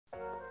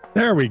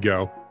There we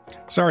go.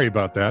 Sorry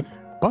about that.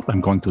 But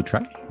I'm going to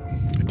try.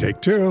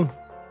 Take two.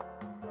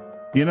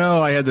 You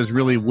know, I had this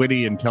really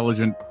witty,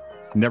 intelligent,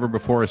 never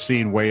before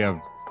seen way of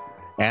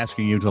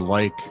asking you to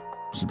like,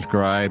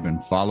 subscribe,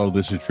 and follow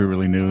This Is True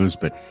Really News,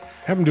 but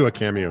Have him do a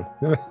cameo.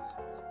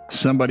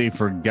 somebody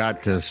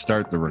forgot to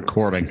start the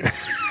recording.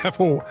 Have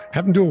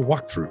him do a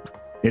walkthrough.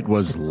 It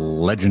was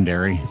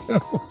legendary.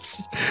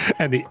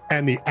 and the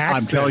accent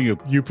I'm telling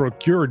you,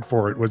 procured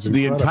for it was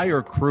the incredible.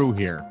 entire crew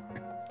here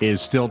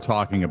is still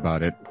talking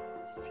about it.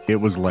 It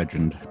was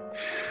legend.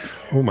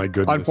 Oh my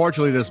goodness.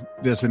 Unfortunately,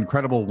 this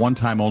incredible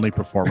one-time only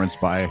performance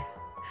by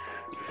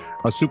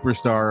a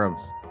superstar of,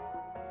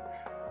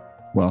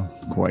 well,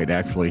 quite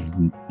actually,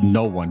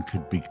 no one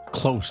could be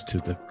close to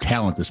the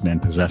talent this man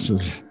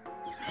possesses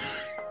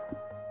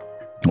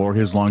or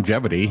his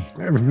longevity.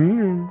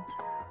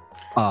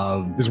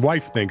 His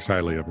wife thinks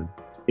highly of him.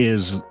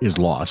 Is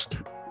lost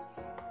to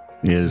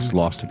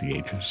the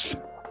ages.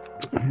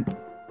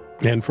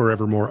 And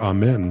forevermore,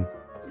 amen.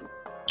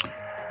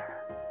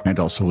 And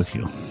also with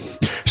you.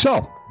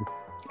 So,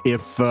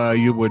 if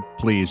you would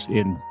please,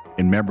 in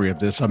memory of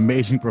this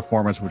amazing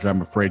performance, which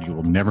I'm afraid you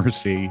will never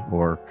see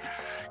or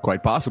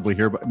quite possibly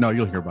hear, but no,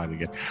 you'll hear about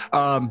it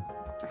again.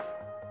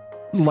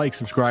 Like,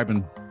 subscribe,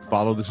 and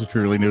follow This Is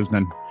Truly News, and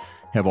then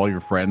have all your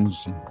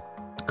friends and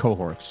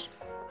cohorts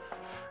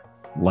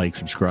like,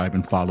 subscribe,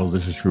 and follow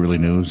This Is Truly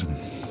News. And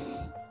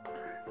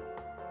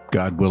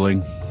God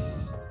willing,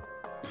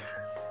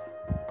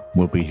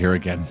 we'll be here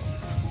again.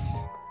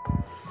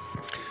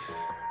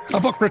 A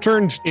book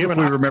returned. If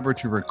we remember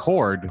to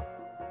record,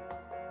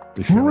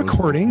 the show We're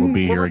recording. We'll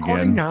be We're here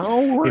recording again.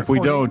 now. If we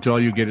don't, all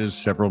you get is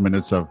several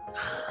minutes of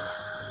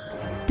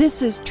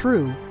This is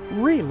True,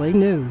 Really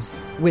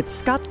News with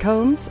Scott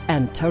Combs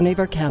and Tony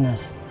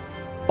Vercanis.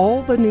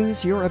 All the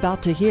news you're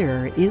about to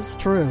hear is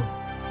true,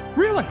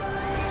 really.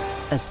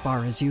 as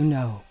far as you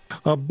know.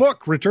 A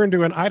book returned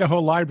to an Idaho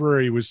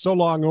library was so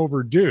long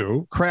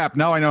overdue. Crap.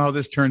 Now I know how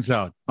this turns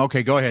out.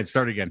 Okay, go ahead.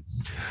 Start again.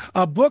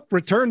 A book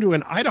returned to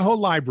an Idaho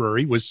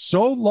library was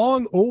so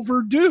long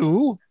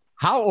overdue,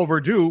 How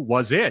overdue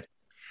was it?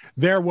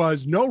 there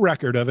was no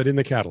record of it in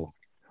the catalog.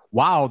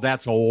 Wow,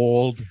 that's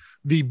old.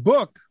 The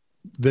book,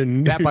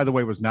 That, by the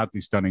way, was not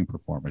the stunning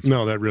performance.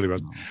 No, that really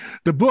wasn't.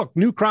 The book,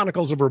 New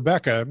Chronicles of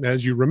Rebecca,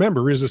 as you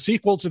remember, is a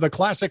sequel to the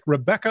classic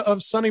Rebecca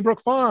of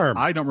Sunnybrook Farm.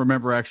 I don't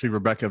remember actually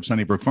Rebecca of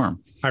Sunnybrook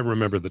Farm. I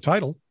remember the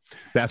title.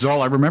 That's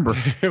all I remember.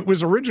 It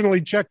was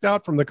originally checked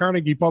out from the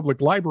Carnegie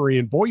Public Library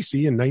in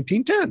Boise in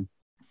 1910.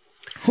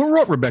 Who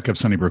wrote Rebecca of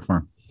Sunnybrook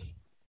Farm?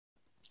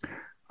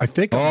 I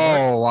think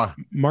Martin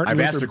I've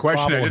Luther asked a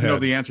question I didn't know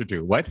Bobblehead. the answer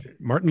to. What?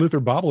 Martin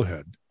Luther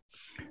Bobblehead.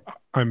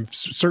 I'm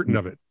certain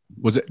of it.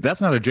 Was it?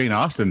 That's not a Jane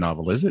Austen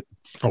novel, is it?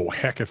 Oh,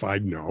 heck if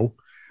I'd know.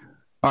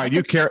 All right, you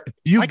I go can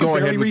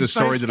barely ahead with read the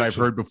story science that I've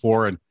fiction. heard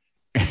before, and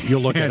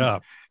You'll look it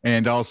up.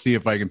 and I'll see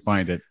if I can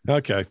find it.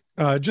 Okay.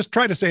 Just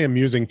try to say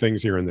amusing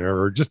things here and there,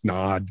 or just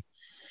nod.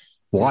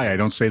 Why? I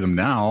don't say them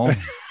now.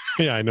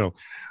 Yeah, I know.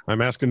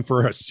 I'm asking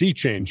for a sea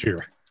change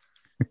here.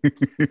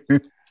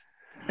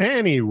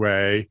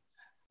 Anyway,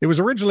 it was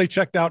originally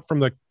checked out from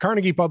the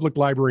Carnegie Public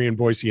Library in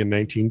Boise in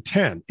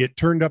 1910. It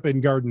turned up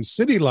in Garden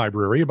City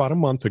Library about a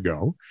month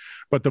ago,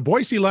 but the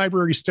Boise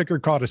Library sticker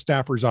caught a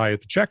staffer's eye at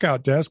the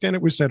checkout desk, and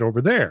it was sent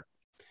over there.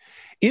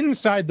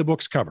 Inside the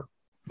book's cover,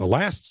 the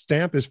last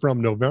stamp is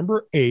from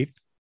November 8th,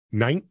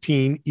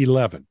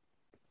 1911.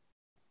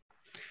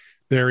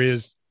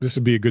 This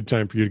would be a good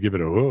time for you to give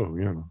it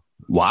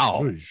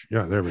Wow.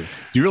 yeah, there we go.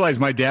 Do you realize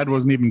my dad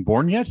wasn't even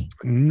born yet?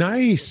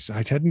 Nice. I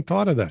hadn't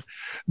thought of that.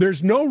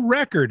 There's no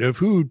record of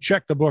who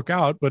checked the book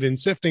out, but in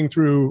sifting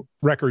through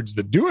records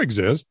that do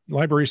exist,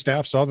 library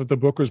staff saw that the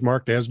book was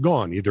marked as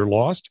gone, either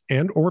lost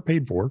and or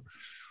paid for,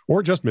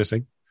 or just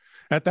missing.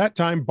 At that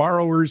time,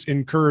 borrowers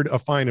incurred a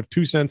fine of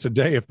 2 cents a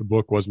day if the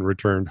book wasn't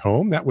returned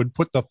home. That would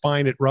put the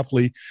fine at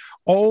roughly,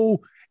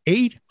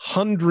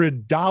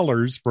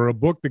 $800 for a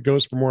book that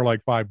goes for more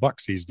like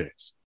 $5 these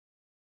days.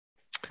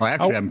 Well,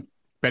 actually, I'm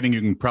betting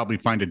you can probably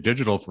find it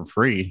digital for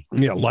free.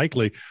 Yeah,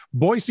 likely.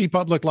 Boise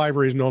Public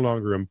Libraries no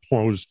longer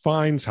impose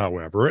fines,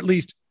 however, at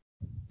least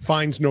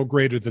fines no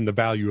greater than the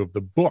value of the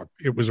book.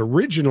 It was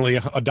originally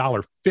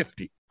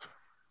 $1.50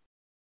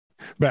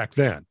 back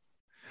then.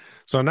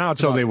 So now it's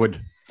So about they would.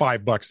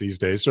 $5 these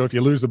days. So if you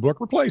lose the book,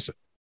 replace it.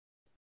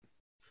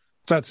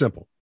 It's that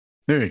simple.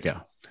 There you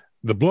go.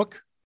 The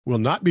book will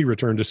not be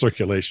returned to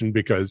circulation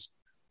because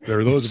there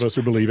are those of us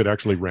who believe it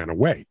actually ran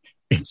away.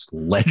 It's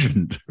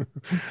legend.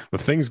 The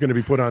thing's going to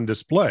be put on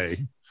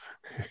display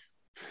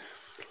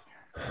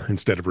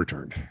instead of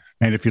returned.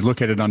 And if you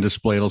look at it on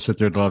display, it'll sit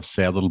there. It'll have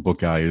sad little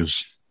book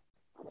eyes.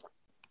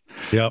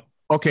 Yep.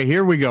 Okay,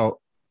 here we go.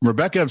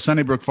 Rebecca of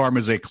Sunnybrook Farm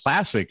is a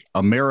classic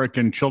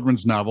American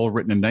children's novel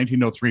written in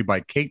 1903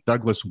 by Kate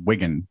Douglas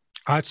Wiggin.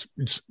 It's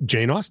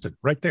Jane Austen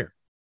right there.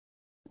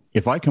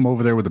 If I come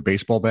over there with a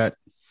baseball bat,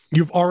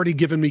 You've already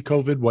given me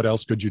COVID. What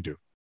else could you do?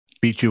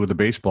 beat you with a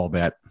baseball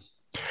bat.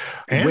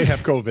 And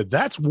have COVID.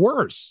 That's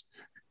worse.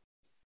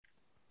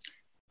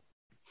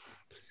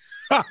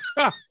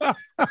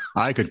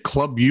 I could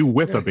club you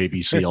with a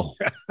baby seal.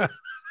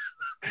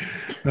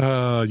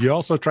 You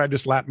also tried to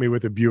slap me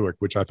with a Buick,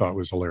 which I thought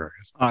was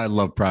hilarious. I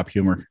love prop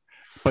humor.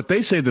 But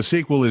they say the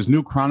sequel is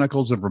New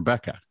Chronicles of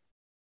Rebecca.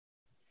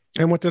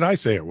 And what did I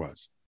say it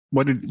was?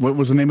 What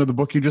was the name of the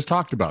book you just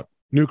talked about?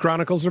 New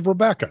Chronicles of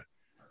Rebecca.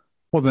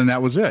 Well, then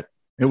that was it.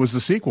 It was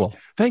the sequel.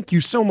 Thank you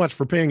so much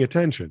for paying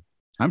attention.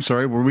 I'm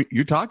sorry.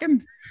 You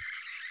talking?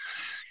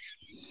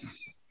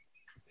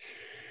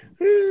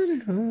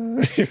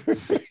 Hey,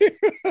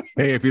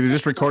 if you'd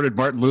just recorded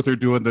Martin Luther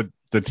doing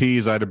the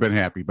tease, I'd have been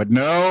happy. But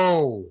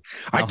no.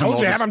 I told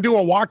you, have him do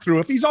a walkthrough.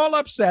 If he's all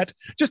upset,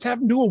 just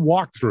have him do a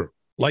walkthrough.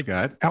 Like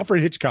Scott,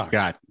 Alfred Hitchcock.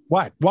 Scott.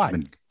 What? I've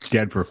been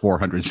dead for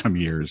 400 some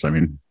years. I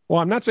mean. Well,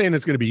 I'm not saying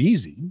it's going to be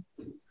easy.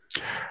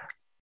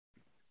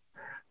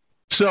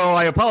 So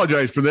I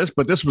apologize for this,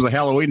 but this was a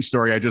Halloween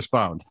story I just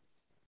found.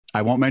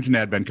 I won't mention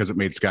Advent because it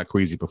made Scott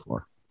queasy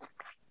before.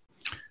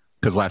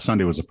 Because last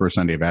Sunday was the first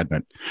Sunday of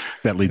Advent.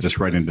 That leads us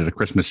right into the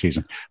Christmas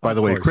season. By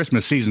the way,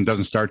 Christmas season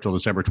doesn't start till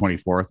December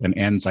 24th and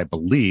ends, I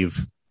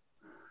believe,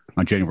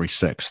 on January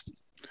 6th.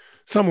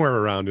 Somewhere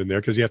around in there,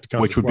 because you have to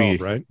count Which to 12, would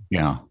be, right?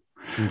 Yeah.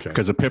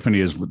 Because Epiphany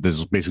is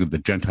basically the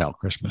Gentile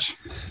Christmas.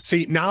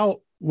 See, now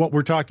what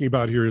we're talking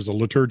about here is a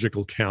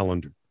liturgical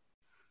calendar.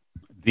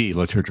 The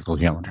liturgical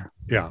calendar.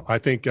 Yeah, I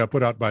think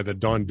put out by the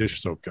Dawn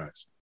Dish Soap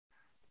guys.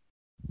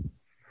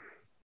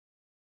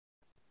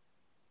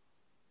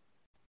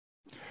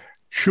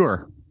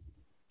 Sure.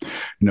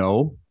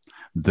 No,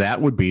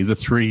 that would be the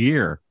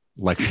 3-year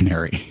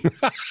lectionary.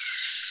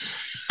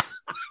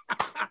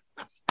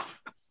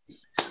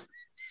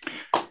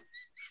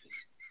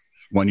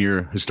 1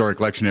 year historic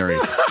lectionary.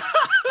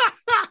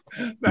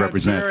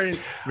 Represent.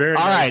 Very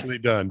All nicely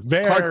right. done.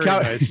 Very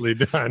nicely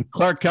done.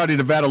 Clark County,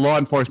 Nevada law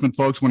enforcement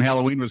folks, when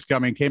Halloween was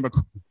coming, came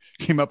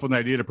up with an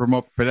idea to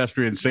promote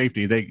pedestrian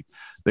safety.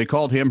 They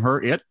called him,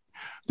 her, it,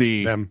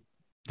 the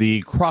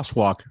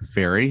crosswalk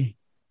fairy.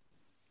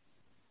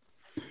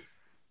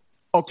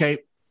 Okay.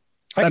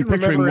 I can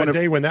remember a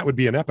day when that would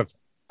be an epithet.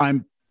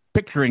 I'm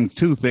picturing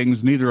two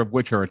things, neither of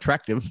which are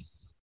attractive.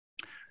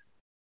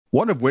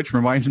 One of which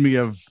reminds me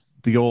of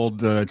the old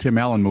Tim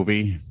Allen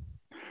movie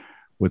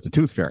with the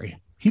Tooth Fairy.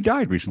 He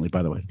died recently,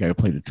 by the way, the guy who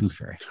played the Tooth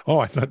Fairy. Oh,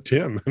 I thought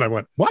Tim. And I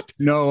went, what?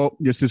 No,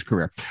 just his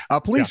career. A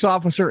police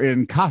officer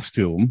in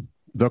costume,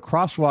 the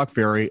crosswalk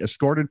fairy,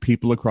 escorted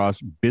people across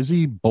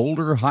busy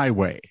Boulder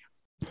Highway.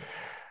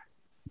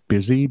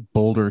 Busy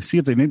Boulder. See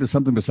if they needed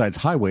something besides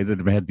highway that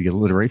had the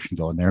alliteration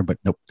going there, but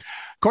nope.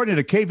 According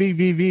to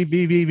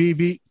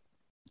KVVU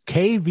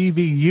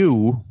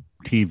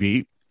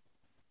TV,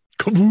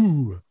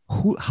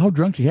 how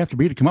drunk do you have to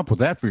be to come up with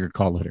that for your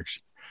call letters?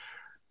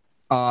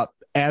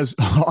 As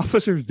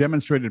officers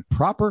demonstrated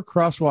proper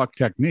crosswalk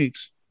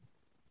techniques,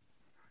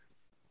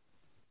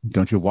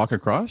 don't you walk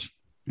across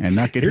and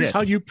not get hit? Here's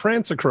how you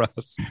prance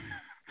across.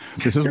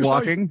 This is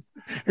walking.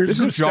 This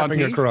is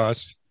stepping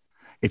across.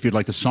 If you'd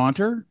like to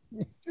saunter,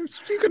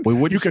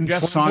 you can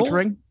just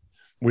sauntering.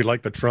 We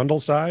like the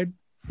trundle side.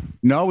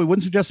 No, we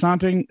wouldn't suggest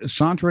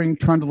sauntering,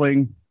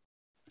 trundling,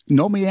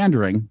 no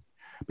meandering,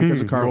 because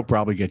the car will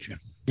probably get you.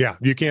 Yeah,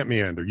 you can't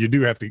meander. You do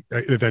have to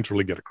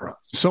eventually get across.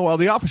 So while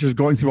the officer's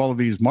going through all of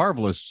these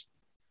marvelous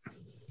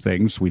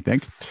things, we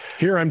think.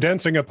 Here I'm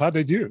dancing a pas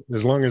de deux,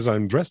 as long as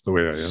I'm dressed the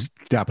way I am.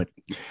 Stop it.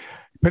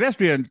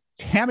 Pedestrian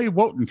Tammy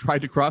Wotan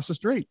tried to cross the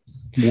street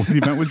when the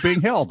event was being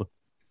held.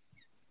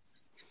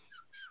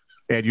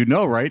 And you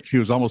know, right? She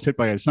was almost hit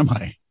by a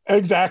semi.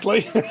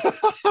 Exactly.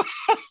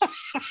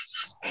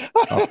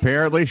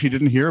 Apparently, she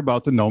didn't hear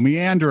about the no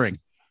meandering.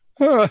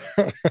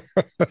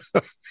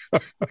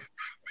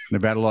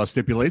 Nevada law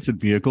stipulates that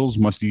vehicles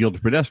must yield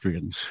to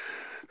pedestrians.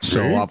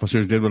 So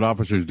officers did what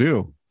officers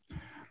do.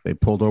 They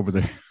pulled over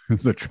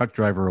the truck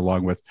driver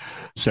along with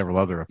several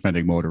other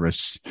offending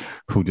motorists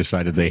who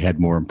decided they had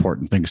more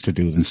important things to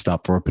do than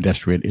stop for a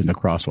pedestrian in the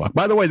crosswalk.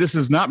 By the way, this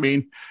does not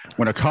mean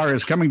when a car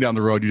is coming down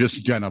the road, you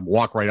just kind of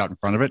walk right out in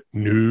front of it.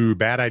 No,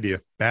 bad idea.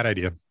 Bad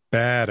idea.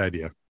 Bad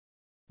idea.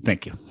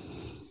 Thank you.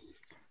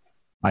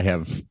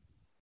 I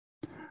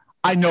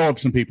know of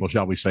some people,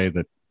 shall we say,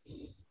 that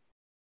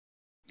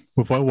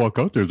if I walk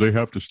out there, they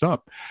have to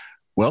stop.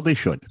 Well, they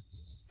should.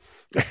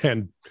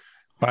 And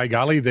by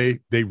golly, they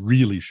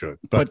really should.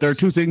 But there are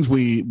two things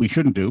we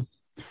shouldn't do.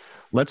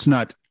 Let's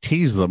not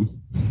tease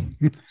them.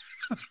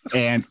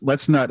 And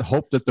let's not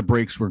hope that the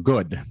brakes were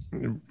good.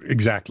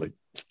 Exactly.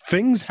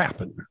 Things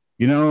happen.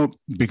 You know,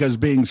 because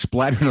being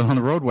splattered on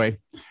the roadway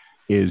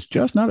is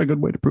just not a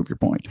good way to prove your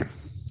point.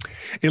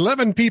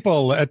 11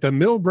 people at the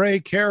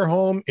Millbrae Care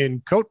Home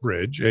in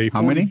Coatbridge.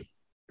 How many?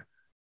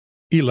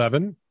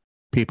 11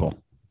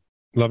 people.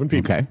 11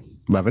 people. Okay.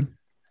 11.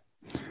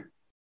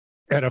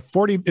 At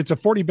it's a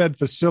 40-bed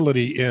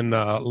facility in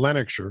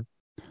Lanarkshire.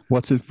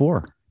 What's it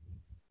for?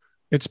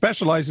 It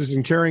specializes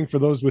in caring for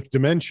those with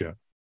dementia.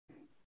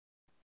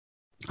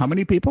 How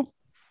many people?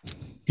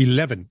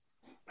 11.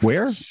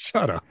 Where?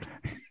 Shut up.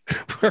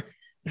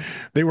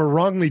 They were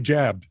wrongly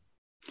jabbed.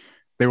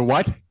 They were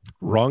what?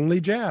 Wrongly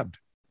jabbed.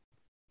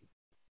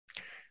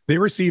 They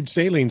received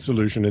saline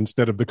solution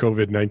instead of the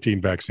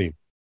COVID-19 vaccine.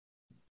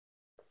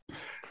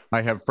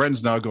 I have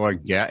friends now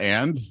going, yeah,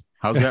 and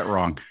how's that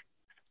wrong?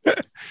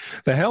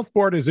 The health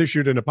board has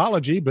issued an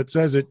apology, but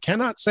says it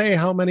cannot say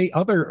how many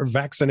other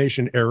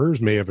vaccination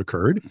errors may have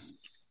occurred.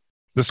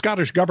 The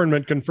Scottish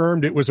government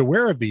confirmed it was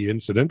aware of the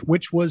incident,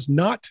 which was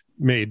not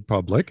made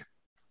public.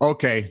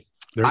 Okay.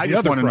 There's I the just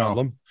other want to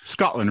problem. know.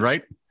 Scotland,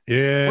 right?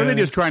 Yeah. Were they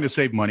just trying to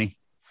save money?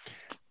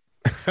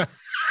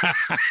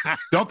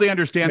 Don't they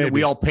understand that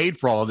we all paid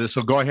for all of this?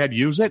 So go ahead,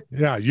 use it.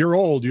 Yeah, you're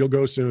old. You'll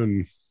go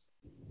soon.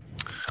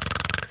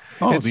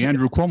 Oh, the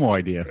Andrew Cuomo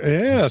idea.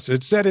 Yes,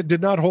 it said it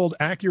did not hold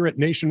accurate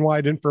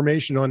nationwide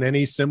information on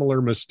any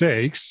similar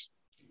mistakes.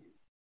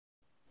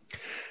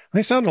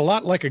 They sound a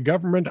lot like a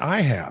government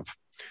I have.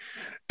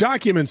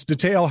 Documents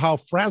detail how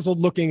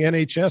frazzled-looking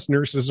NHS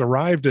nurses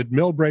arrived at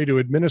Millbrae to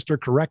administer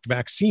correct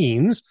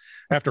vaccines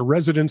after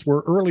residents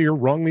were earlier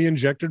wrongly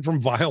injected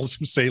from vials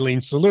of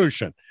saline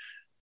solution.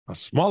 A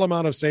small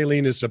amount of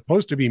saline is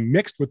supposed to be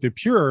mixed with the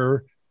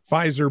pure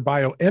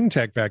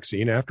Pfizer-BioNTech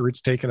vaccine after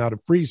it's taken out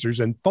of freezers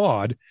and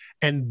thawed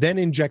and then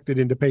injected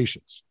into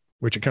patients,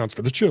 which accounts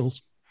for the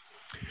chills.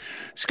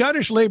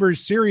 Scottish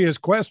Labour's serious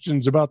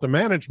questions about the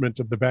management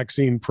of the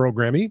vaccine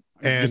programming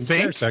and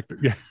care sector.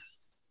 Yeah.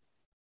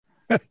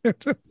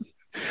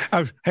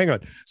 Hang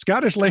on.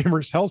 Scottish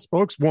Labour's health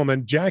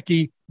spokeswoman,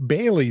 Jackie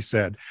Bailey,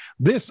 said,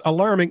 this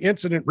alarming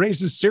incident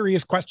raises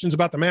serious questions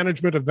about the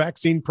management of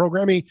vaccine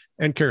programming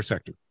and care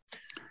sector.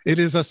 It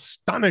is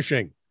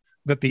astonishing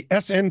that the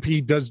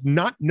SNP does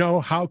not know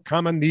how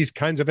common these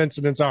kinds of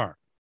incidents are.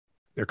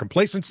 Their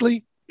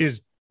complacency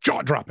is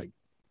jaw-dropping.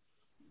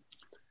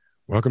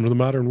 Welcome to the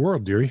modern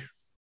world, dearie.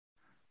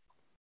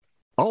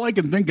 All I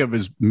can think of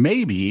is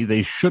maybe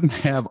they shouldn't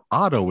have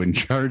Otto in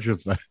charge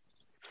of the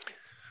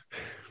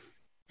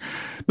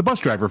bus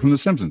driver from The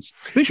Simpsons.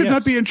 They should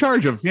not be in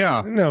charge of,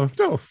 No.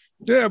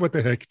 Yeah, what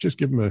the heck? Just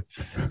give him a...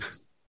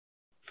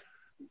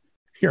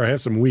 Here, I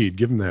have some weed.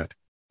 Give him that.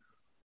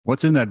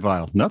 What's in that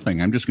vial?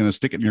 Nothing. I'm just going to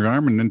stick it in your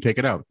arm and then take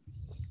it out.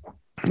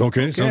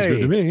 Okay, sounds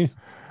good to me.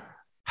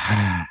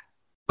 Of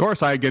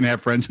course, I again have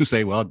friends who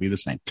say, well, it'd be the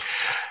same.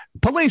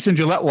 Police in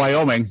Gillette,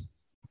 Wyoming.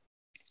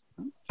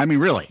 I mean,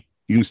 really,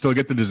 you can still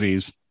get the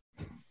disease.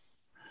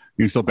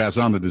 You can still pass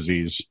on the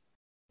disease.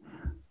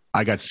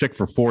 I got sick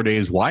for 4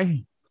 days.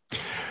 Why?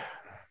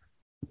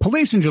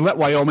 Police in Gillette,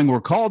 Wyoming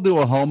were called to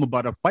a home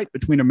about a fight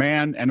between a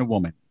man and a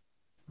woman.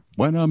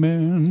 When a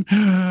man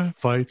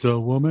fights a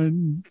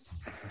woman.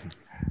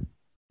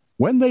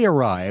 When they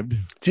arrived,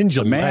 it's in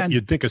Gillette.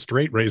 You'd think a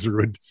straight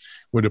razor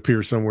would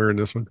appear somewhere in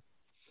this one.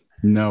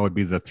 No, it'd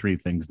be the three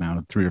things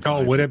now, 3 or 5.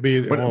 Oh, would it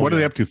be? What are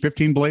they up to?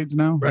 15 blades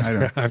now?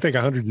 I think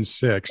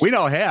 106. We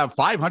don't have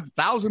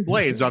 500,000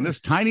 blades on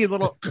this tiny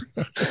little.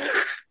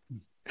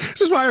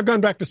 This is why I've gone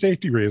back to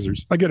safety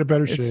razors. I get a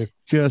better shave.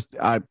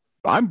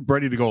 I'm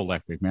ready to go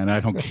electric, man.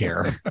 I don't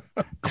care.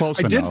 Close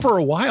enough. I did for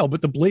a while,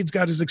 but the blades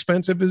got as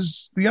expensive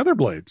as the other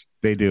blades.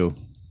 They do.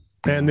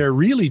 And they're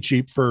really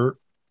cheap for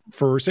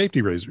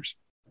safety razors.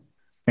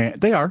 And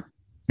they are.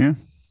 Yeah.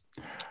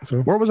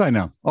 So where was I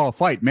now? Oh,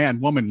 fight, man,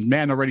 woman.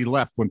 Man already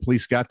left when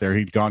police got there.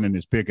 He'd gone in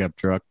his pickup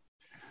truck.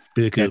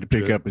 Had to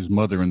pick up his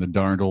mother in the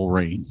darned old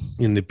rain.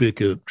 In the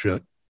pickup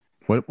truck.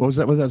 What was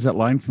that? Was that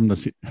line from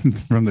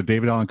the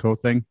David Allan Coe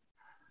thing?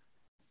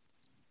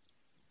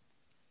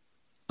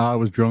 I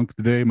was drunk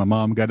the day my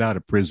mom got out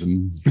of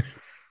prison.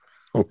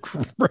 Oh,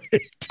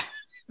 great.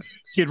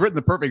 He had written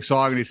the perfect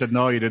song, and he said,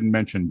 no, you didn't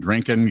mention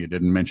drinking. You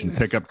didn't mention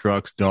pickup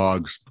trucks,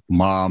 dogs,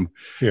 mom.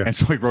 Yeah. And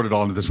so he wrote it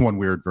all into this one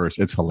weird verse.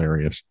 It's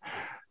hilarious.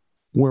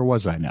 Where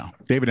was I now?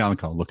 David Allan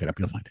Coe. Look it up.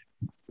 You'll find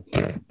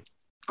it.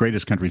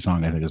 Greatest country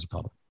song, I think is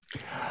called.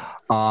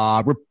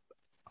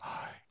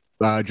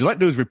 Gillette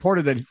News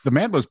reported that the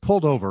man was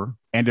pulled over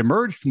and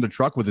emerged from the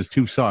truck with his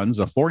 2 sons,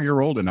 a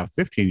 4-year-old and a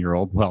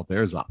 15-year-old. Well,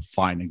 there's a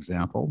fine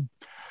example.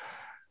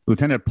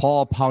 Lieutenant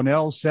Paul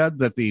Pownell said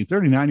that the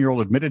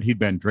 39-year-old admitted he'd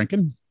been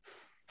drinking.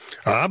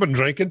 I've been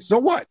drinking, so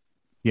what?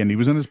 And he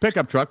was in his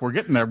pickup truck. We're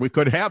getting there. We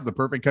could have the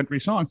perfect country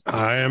song.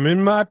 I am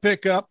in my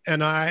pickup,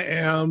 and I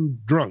am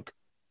drunk.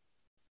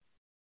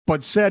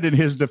 But said in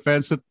his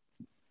defense that,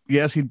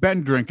 yes, he'd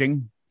been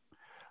drinking,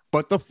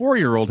 but the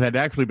 4-year-old had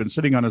actually been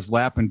sitting on his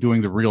lap and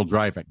doing the real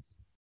driving.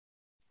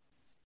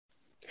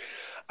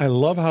 I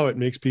love how it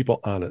makes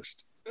people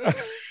honest.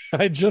 If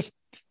we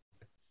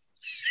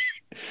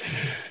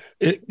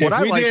did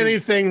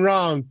anything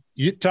wrong,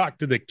 you talk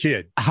to the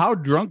kid. How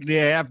drunk do you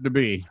have to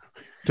be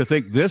to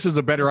think this is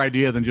a better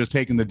idea than just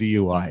taking the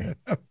DUI?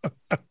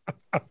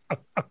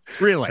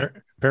 Really?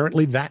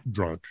 Apparently that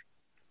drunk.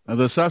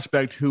 The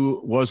suspect,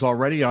 who was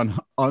already on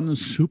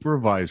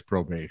unsupervised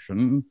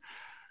probation,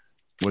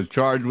 was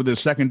charged with his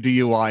second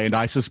DUI, and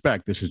I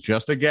suspect, this is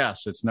just a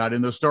guess, it's not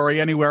in the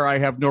story anywhere. I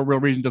have no real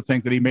reason to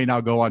think that he may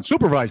now go on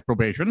supervised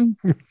probation.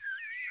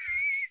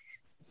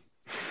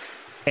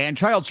 And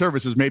child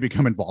services may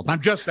become involved.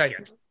 I'm just saying.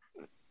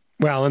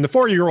 Well, and the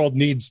 4-year-old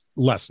needs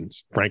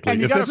lessons, frankly.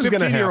 And if this is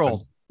going to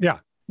happen. Yeah.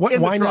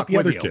 Why not the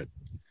other kid?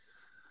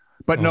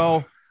 But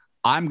no,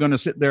 I'm going to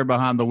sit there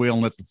behind the wheel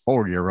and let the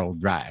 4-year-old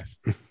drive.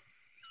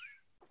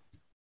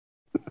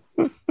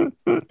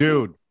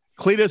 Dude,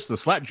 Cletus, the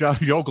slat jaw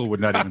yokel, would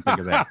not even think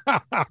of that.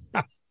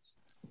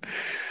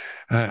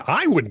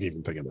 I wouldn't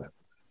even think of that.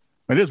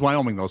 It is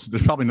Wyoming, though, so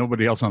there's probably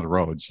nobody else on the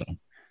road. So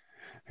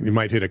you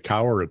might hit a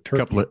cow or a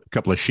turkey.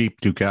 Couple of sheep,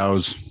 2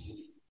 cows.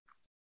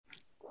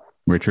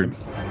 Richard,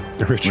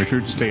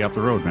 stay off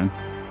the road, man.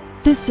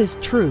 This is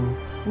true,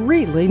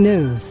 really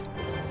news.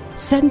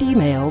 Send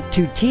email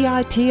to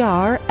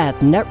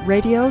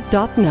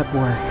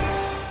TITR@netradio.network.